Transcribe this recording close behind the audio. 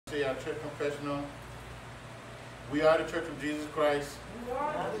Say our church confessional. We are the Church of Jesus Christ. We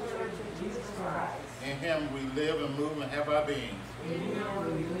are the Church of Jesus Christ. In Him we live and move and have our being. In Him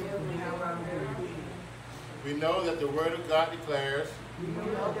we live and have our being. We know that the Word of God declares. We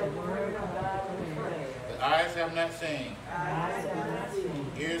know that the Word of God declares. The eyes have not seen. Eyes have not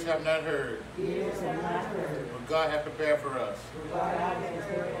seen. Ears have not heard. Ears have not heard. What God hath prepared for us. What God has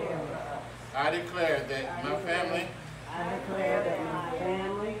prepared for us. I declare that my family I declare that my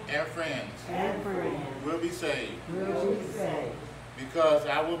family and friends will be saved. Will be saved. Because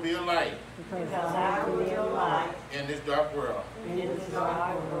I will be a light Because I will be a light in this dark world. in this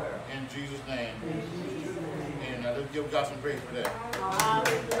dark world. In Jesus' name. In Jesus' name. And now let's give God some praise for that.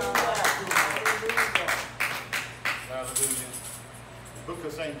 Hallelujah. Hallelujah. The book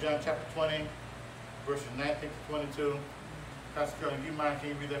of St. John, chapter 20, verses 19 to 22. Pastor Curly, do you mind? Can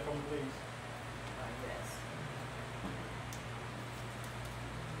you read that for me, please? Yes.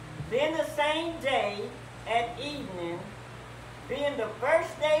 Then the same day at evening, being the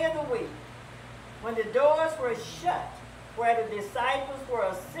first day of the week, when the doors were shut, where the disciples were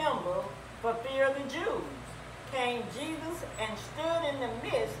assembled for fear of the Jews, came Jesus and stood in the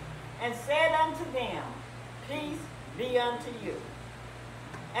midst and said unto them, Peace be unto you.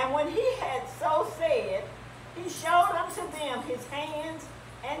 And when he had so said, he showed unto them his hands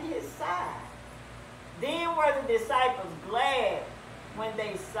and his side. Then were the disciples glad when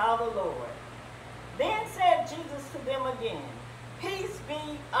they saw the Lord. Then said Jesus to them again, Peace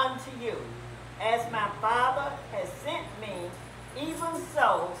be unto you. As my Father has sent me, even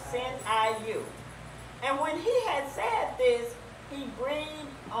so sent I you. And when he had said this, he breathed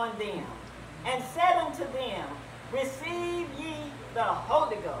on them, and said unto them, Receive ye the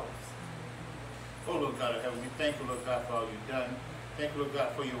Holy Ghost. Oh, Lord God of heaven, we thank you, Lord God, for all you've done. Thank you, Lord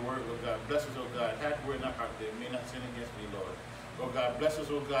God, for your word, Lord God. Bless us, oh God. Have the word in our heart that may not sin against me, Lord. Oh God, bless us,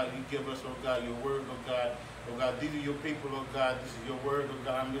 oh God. You give us, oh God, your word, oh God. Oh God, these are your people, oh God. This is your word, oh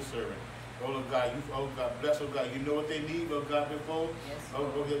God. I'm your servant. Oh Lord God, you, oh God, bless, oh God. You know what they need, oh God, before. Yes, oh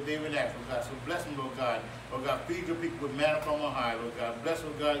God, they even ask, oh God. So bless them, oh God. Oh God, feed your people with manna from on high, Lord God. Bless,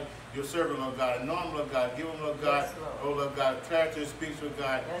 oh God, your servant, Lord God. Anoint them, Lord God. Give them, Lord God. Yes, Lord. Oh Lord God, clarity of speech, Lord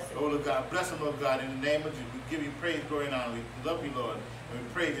God. Yes, oh Lord God, bless them, Lord God. In the name of Jesus, we give you praise, glory, and honor. We love you, Lord. And we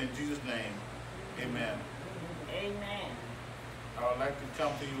praise in Jesus' name. Amen. Amen. I would like to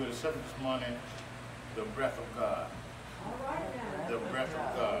come to you with a subject this morning, the breath of God. All right now. The breath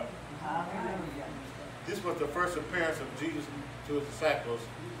of God. Hallelujah. This was the first appearance of Jesus to his disciples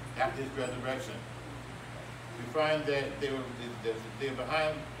after his resurrection. We find that they were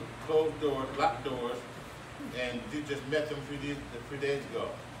behind closed doors, locked doors, and Jesus just met them 3 days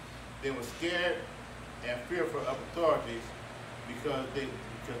ago. They were scared and fearful of authorities because they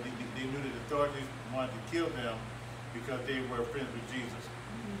knew that authorities wanted to kill them because they were friends with Jesus.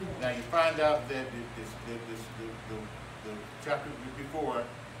 Now you find out that the chapter before,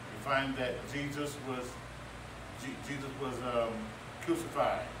 you find that Jesus was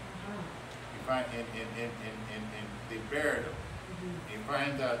crucified. You find and they buried him. You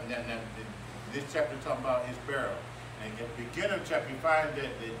find out now this chapter talking about his burial. And at the beginning of the chapter, you find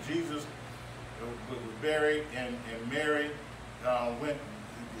that Jesus was buried and Mary went.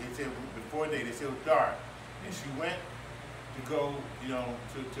 They said before they said it was dark, and she went to go, you know,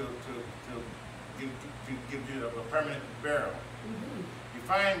 to give you a permanent burial. You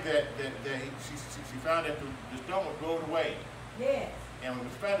find that she found that the stone was rolled away. Yes. And when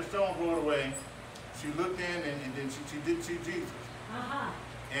she found the stone rolled away, she looked in and then she didn't see Jesus.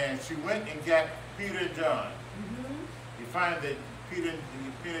 And she went and got Peter and John. You find that Peter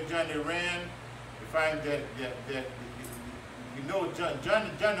and John, they ran. You find that you know John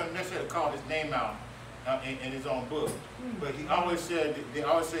don't necessarily call his name out in his own book, but he always said they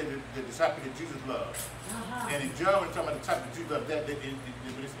always said the disciple that Jesus loved. And in John, when talking about the disciple that Jesus loved,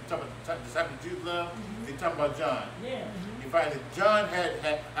 when they talking about the disciple that Jesus loved, they talking about John. You find that John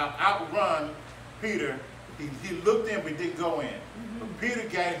had outrun Peter. He looked in but didn't go in. But Peter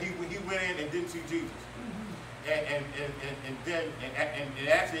got it. He went in and didn't see Jesus. And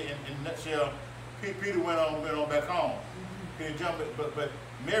actually in a nutshell, Peter went on back home. Peter jumped, but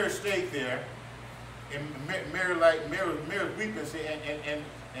Mary stayed there, and Mary was weeping,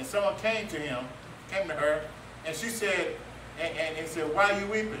 and someone came to her, and she said, and said, "Why are you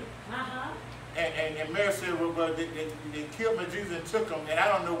weeping?" And Mary said, "Well, they killed my Jesus and took him, and I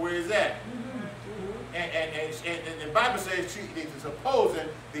don't know where he's at." And the Bible says they supposing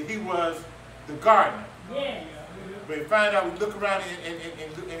that he was the gardener. But we find out, we look around and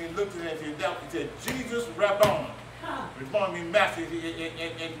he looked at it and he said, Jesus Rabboni. Rabboni means master.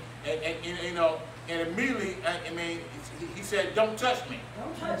 And you know, And immediately, he said, "Don't touch me."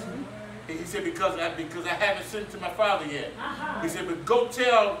 Don't touch me. He said, because I haven't sent to my father yet. He said, but go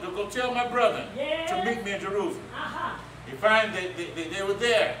tell my brother to meet me in Jerusalem. You find that they were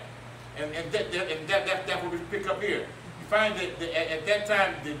there, and that's what we pick up here. You find that at that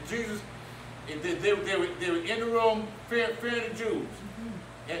time that Jesus, they were in the room fearing the Jews,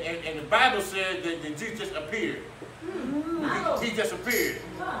 and the Bible said that Jesus just appeared. He just appeared,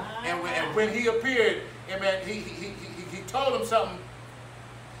 and when he appeared, amen, he told them something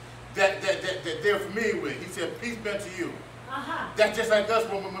that they're familiar with. He said, "Peace be unto you." That's just like us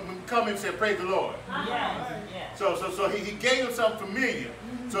when we come and say, "Praise the Lord." So he gave them something familiar.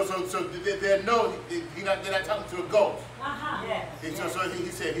 So they know they're not talking to a ghost. So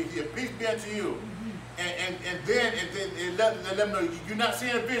he said, "Peace be unto you." And then let them know, "You're not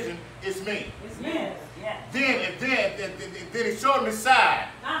seeing a vision, it's me." Then he showed them his side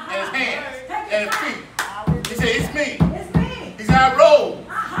and his hands and his feet. He said, "It's me." It's me. He said, "I rose."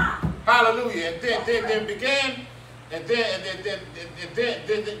 Hallelujah. And then began, and then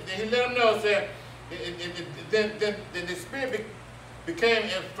he let them know, said, then the spirit became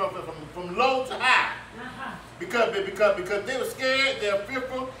from low to high. Because they were scared, they were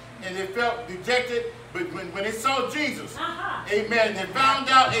fearful, and they felt dejected. But when they saw Jesus, amen, they found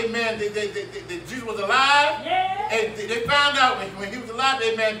out, amen, that Jesus was alive. And they found out when he was alive,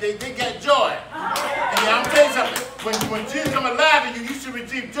 amen, they got joy. And I'm telling you something, when Jesus come alive in you, you should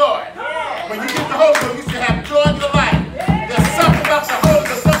receive joy. When you get the Holy Ghost, you should have joy in your life. There's something about the Holy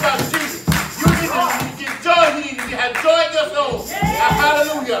Ghost, something about Jesus. You need to get joy, you need to have joy in your soul.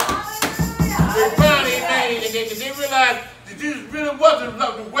 Hallelujah. They found, amen, and they realized that Jesus really was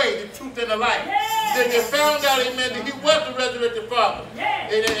the way, the truth, and the life. They found out, amen, that he was the resurrected Father.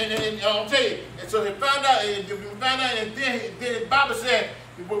 And I'll tell you, and so they found out, and then the Bible said,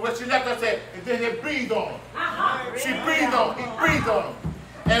 what she left us said, and then they breathed on him. She breathed on him. He breathed on him.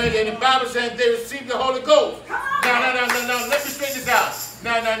 And the Bible said they received the Holy Ghost. Now, let me straighten this out.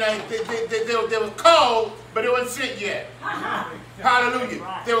 They were called, but they weren't sent yet. Hallelujah.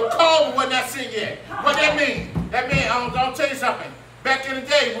 They were called, but were not sent yet. What that mean? That means, I'll tell you something. Back in the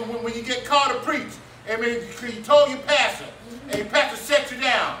day, when you get called to preach, I mean, you told your pastor, and your pastor set you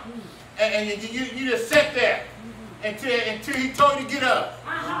down, and you just sat there until he told you to get up.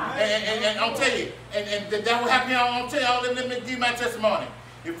 And I'll tell you, and that will happen. I'll tell you. Let me give you my testimony.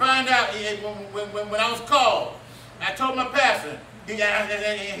 You find out when I was called, I told my pastor. He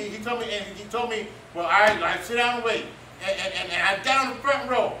told me, well, all right, sit down and wait. And I got on the front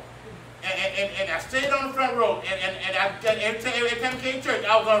row. And I stayed on the front row, and every time I came to church,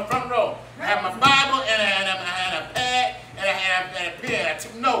 I was on the front row. I had my Bible, and I had a pad, and I had a pen. I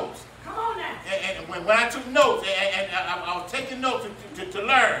took notes. Come on now. And when I took notes, and I was taking notes to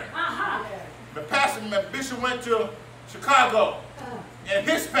learn. The pastor, my bishop, went to Chicago, and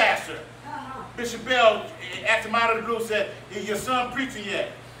his pastor, Bishop Bell, asked him out of the blue, said, "Is your son preaching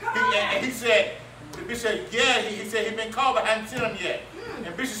yet?" And he said, the bishop said, "Yeah." He said he'd been called, but I hadn't seen him yet.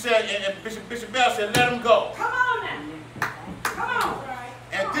 And Bishop said, and Bishop Bell said, "Let him go." Come on now. Come on.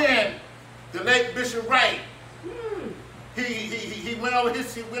 And then the late Bishop Wright, he went over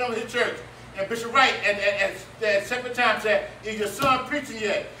his church, and Bishop Wright at second time said, "Is your son preaching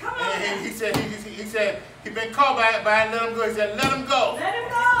yet?" And he said he'd been called by let him go. He said, "Let him go." Let him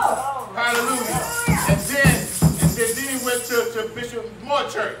go. Hallelujah. And then he went to Bishop Moore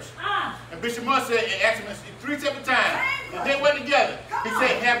Church. And Bishop Moore said, and asked him 3 separate times. And they went together. He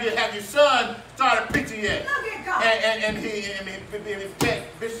said, have your son started preaching yet? And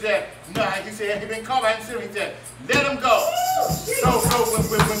Bishop said, no. He said, he'd been called by himself. He said, "Let him go." So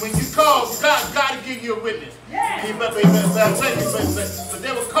when you call, God will give you a witness. But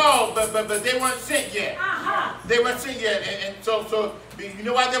they were called, but they weren't sent yet. They weren't sent yet. And so you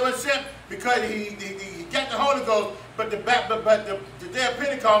know why they weren't sent? Because he got the Holy Ghost, but the day of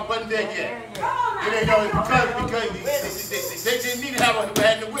Pentecost wasn't there yet. Because they didn't need to have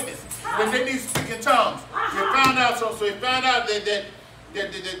a witness. But they need to speak in tongues. They found out that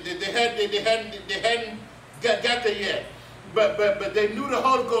they hadn't got there yet. But they knew the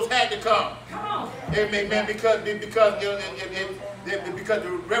Holy Ghost had to come. Amen. Because they've been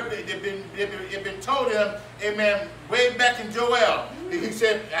told them, amen, way back in Joel. He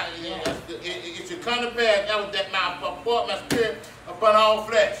said, "It should come to pass that I pour my spirit upon all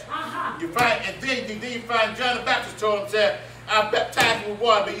flesh." You find, and then you find John the Baptist told him, said, "I baptize you with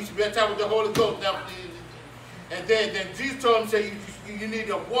water, but you should be baptized with the Holy Ghost." And then Jesus told him, say, you need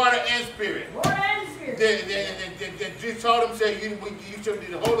the water and spirit. Jesus told him, say, you should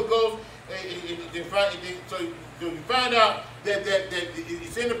need the Holy Ghost. So you find out that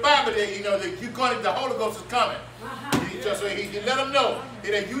it's in the Bible that, you know, that the Holy Ghost is coming. So he let them know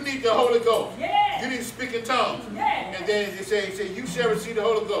that you need the Holy Ghost. You need to speak in tongues. And then he said, you shall receive the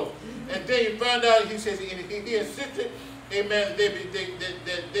Holy Ghost. And then you find out, he says, he insisted, amen,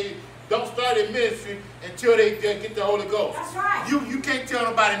 they don't start their ministry until they get the Holy Ghost. That's right. You can't tell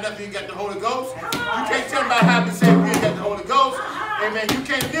nobody nothing you got the Holy Ghost. You can't tell nobody how to be saved if you ain't got the Holy Ghost. Amen. You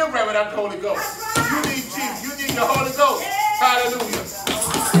can't live right without the Holy Ghost. You need Jesus. You need the Holy Ghost. Hallelujah.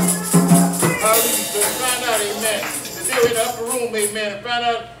 Hallelujah. So find out, amen, that they were in the upper room, amen, and found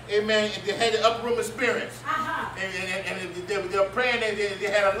out, amen, they had the upper room experience. And they were praying, they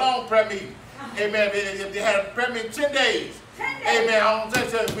had a long prayer meeting. Amen. They had a prayer meeting 10 days. Amen. I don't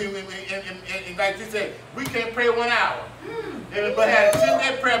think and like you said, we can't pray 1 hour. But had a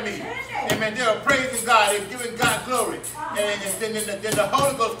 10-day prayer meeting. Amen. They were praising God. They were giving God glory. And then the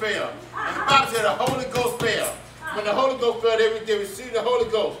Holy Ghost fell. And the Bible said the Holy Ghost fell. When the Holy Ghost fell, they received the Holy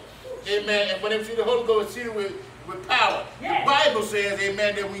Ghost. Amen. And when they received the Holy Ghost, they received it with power. The Bible says,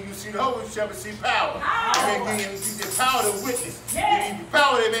 amen, that when you see the Holy Ghost, you shall receive power. Amen. You get power to witness. You get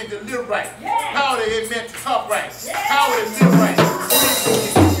power that meant to live right. Power that meant to talk right. Power to live right.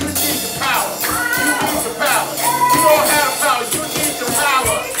 You need the power. You need the power. You don't have the power. You need the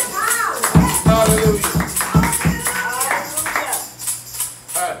power. Hallelujah.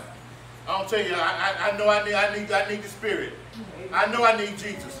 I'll tell you, I know I need the Spirit. I know I need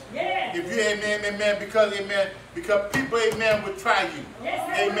Jesus. If you, amen, because people, amen, will try you.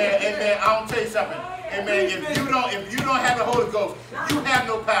 Amen. I'll tell you something. Amen. If you don't have the Holy Ghost, you have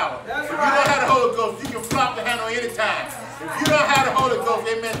no power. If you don't have the Holy Ghost, you can flop the handle anytime. If you don't have the Holy Ghost,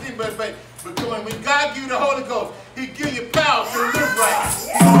 amen. But when God gives you the Holy Ghost, He gives you power to live right.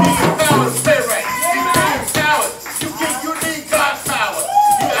 He gives you power to stay right. He gives you power. You need God's power.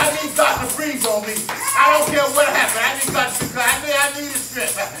 I need God to breathe on me. I don't care what happened. I need God to breathe. I need His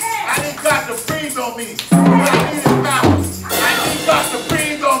strength. I need God to breathe on me. I need His power. I need God to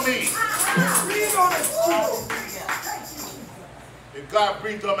breathe on me. If God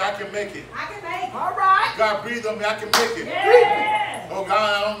breathes on me, I can make it. I can make it. All right. If God breathes on me, I can make it. Oh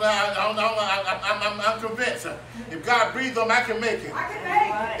God, I'm convinced. If God breathes on me, I can make it. I can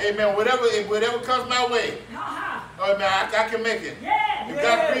make it. Amen. Whatever comes my way. Oh man, I can make it. If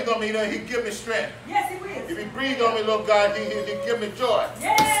God breathes on me, He give me strength. Yes, He will. If He breathes on me, Lord God, He give me joy.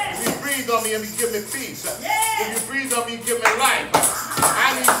 If He breathes on me, He give me peace. If He breathes on me, He give me life.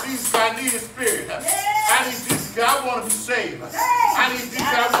 I need Jesus. I need His Spirit. I need Jesus because I want to be saved. I need Jesus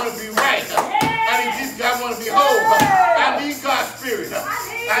because I want to be right. I need Jesus because I want to be whole. I need God's Spirit.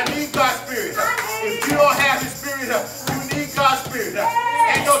 I need God's Spirit. If you don't have His Spirit, you need God's Spirit.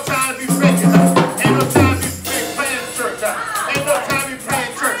 Ain't no time to be faking. Ain't no time to be playing church. Ain't no time to be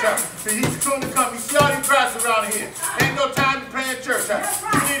playing church. He's soon to come. You see all these crowds around here. Ain't no time to be playing church.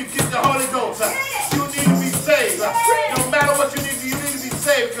 You need to get the Holy Ghost. You need to be saved. No matter what you need to be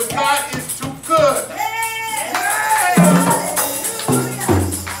saved because God is too good.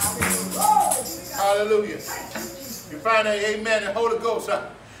 Hallelujah. You find that, amen, the Holy Ghost.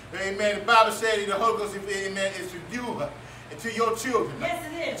 Amen. The Bible said the Holy Ghost, amen, is to you and to your children. Yes,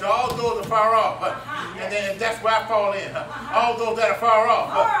 it is. To all those that are far off. And that's where I fall in. All those that are far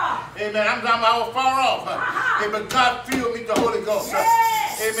off. Amen. I'm all far off. But God filled me with the Holy Ghost.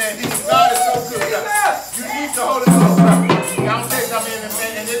 Amen. God is so good. You need the Holy Ghost. I don't say something,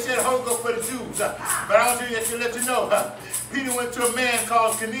 and they said the Holy Ghost for the Jews. But I want to let you know, Peter went to a man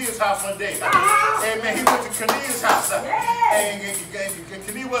called Cornelius' house one day. Amen. He went to Cornelius' house. And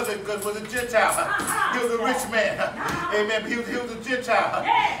Cornelius was a Gentile. He was a rich man. Amen. He was a Gentile.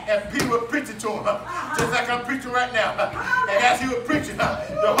 And Peter was preaching to him. Just like I'm preaching right now. And as he was preaching,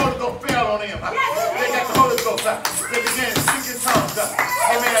 the Holy Ghost fell on him. They got the Holy Ghost. They began to speak in tongues.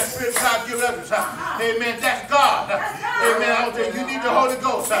 Amen. That Spirit of God give others. Amen. That's God. Amen. I will tell you, you need the Holy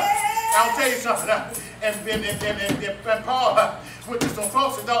Ghost. I'll tell you something. And Paul went to some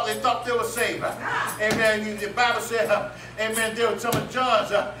folks and they thought they were saved. Amen. The Bible said, amen, there were some of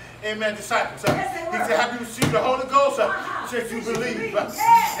John's, amen, disciples. He said, have you received the Holy Ghost since you believe?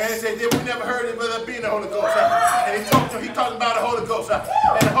 And he said, we never heard it without being the Holy Ghost. And he talked about the Holy Ghost. And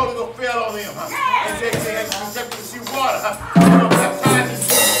the Holy Ghost fell on him. And he said, you see water. Baptized in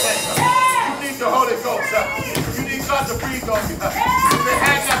Jesus' name. You need the Holy Ghost. You need God to breathe on you. If it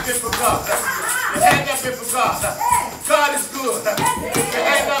had not been for God, it had not been for God. God is good. It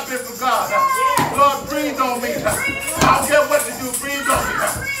had not been for God. Lord, breathe on me. I don't care what to do. Breathe on me.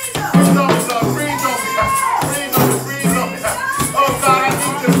 Breathe on me, Lord. Breathe on me. Breathe on me. Breathe on me. Oh, God, I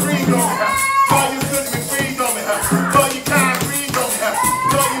need you to breathe on me. God, you good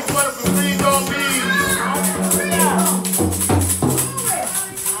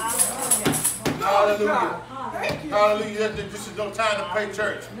no time to play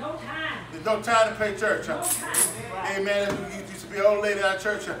church. No time. There's no time to play church. No time. Amen. There used to be an old lady at our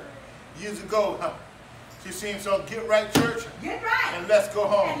church years ago. She sings on Get Right Church. Get right. And Let's Go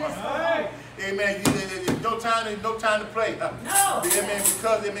Home. Right. Amen. There's no time to play. No. Amen.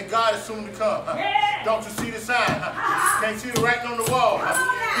 Because God is soon to come. Yeah. Don't you see the sign? Can't see the writing on the wall.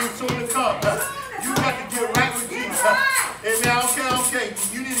 He's soon to come. You got to get right with Jesus. Amen. I don't care.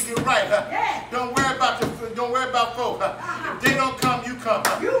 You need to get right. Don't worry about folk. If they don't come, you come.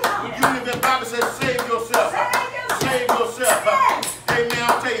 You live in the Bible says save yourself. Save yourself. Amen.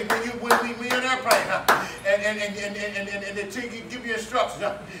 I'll tell you, when we in an airplane, and they give you instructions.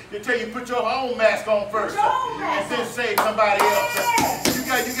 They tell you put your own mask on first, and then save somebody else. You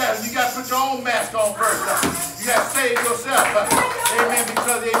got to put your own mask on first. You got to save yourself. Amen.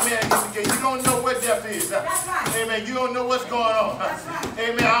 Because you don't know what death is. Amen. You don't know what's going on.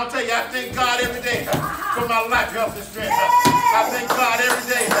 Amen. I'll tell you, I thank God every day for my life, health, and strength. I thank God every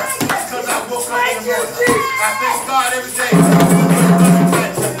day because I woke up in the morning. I thank God every day.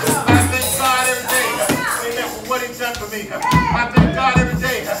 I thank God every day. Amen. For what He's done for me. I thank God every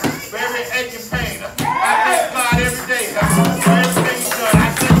day for every ache and pain. I thank God every day for everything He's done.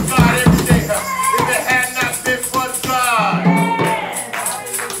 I thank God every day. If it had not been for God.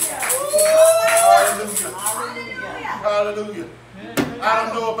 Hallelujah. Hallelujah. I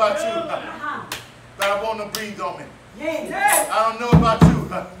don't know about you, but I want to breathe on me. I don't know about you,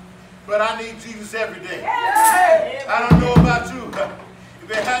 but I need Jesus every day. I don't know about you. If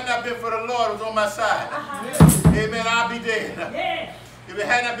it had not been for the Lord who was on my side, amen, I'll be dead. If it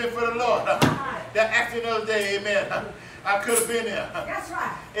had not been for the Lord, that accident the other day, amen, I could have been there. That's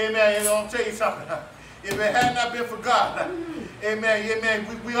right. Amen. And I'll tell you something. If it had not been for God, amen,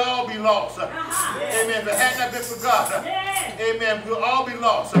 we all be lost. Amen. If it had not been for God, amen, we'll all be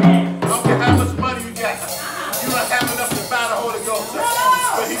lost. I don't care how much money you got. You don't have enough to buy the Holy Ghost.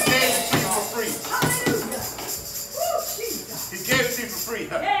 But He gave it to you for free. He gave it to you for free.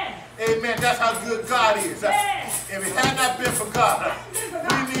 Amen. That's how good God is. If it had not been for God,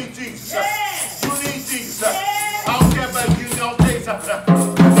 we need Jesus. You need Jesus. I don't care about you. Don't tell you something.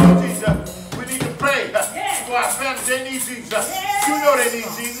 We need Jesus. We need to pray for our families. They need Jesus. You know they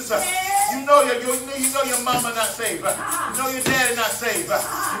need Jesus. You know your mama not saved. You know your daddy not saved.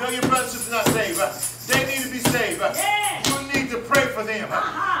 You know your brother and sister not saved. They need to be saved. You need to pray for them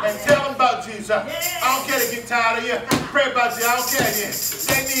and tell them about Jesus. I don't care to get tired of you. Pray about Jesus. I don't care again.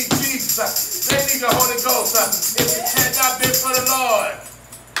 They need Jesus. They need the Holy Ghost. If it had not been for the Lord.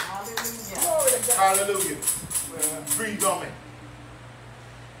 Hallelujah. Breathe on me.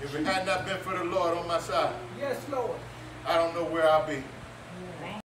 If it had not been for the Lord on my side, Yes, Lord. I don't know where I'll be.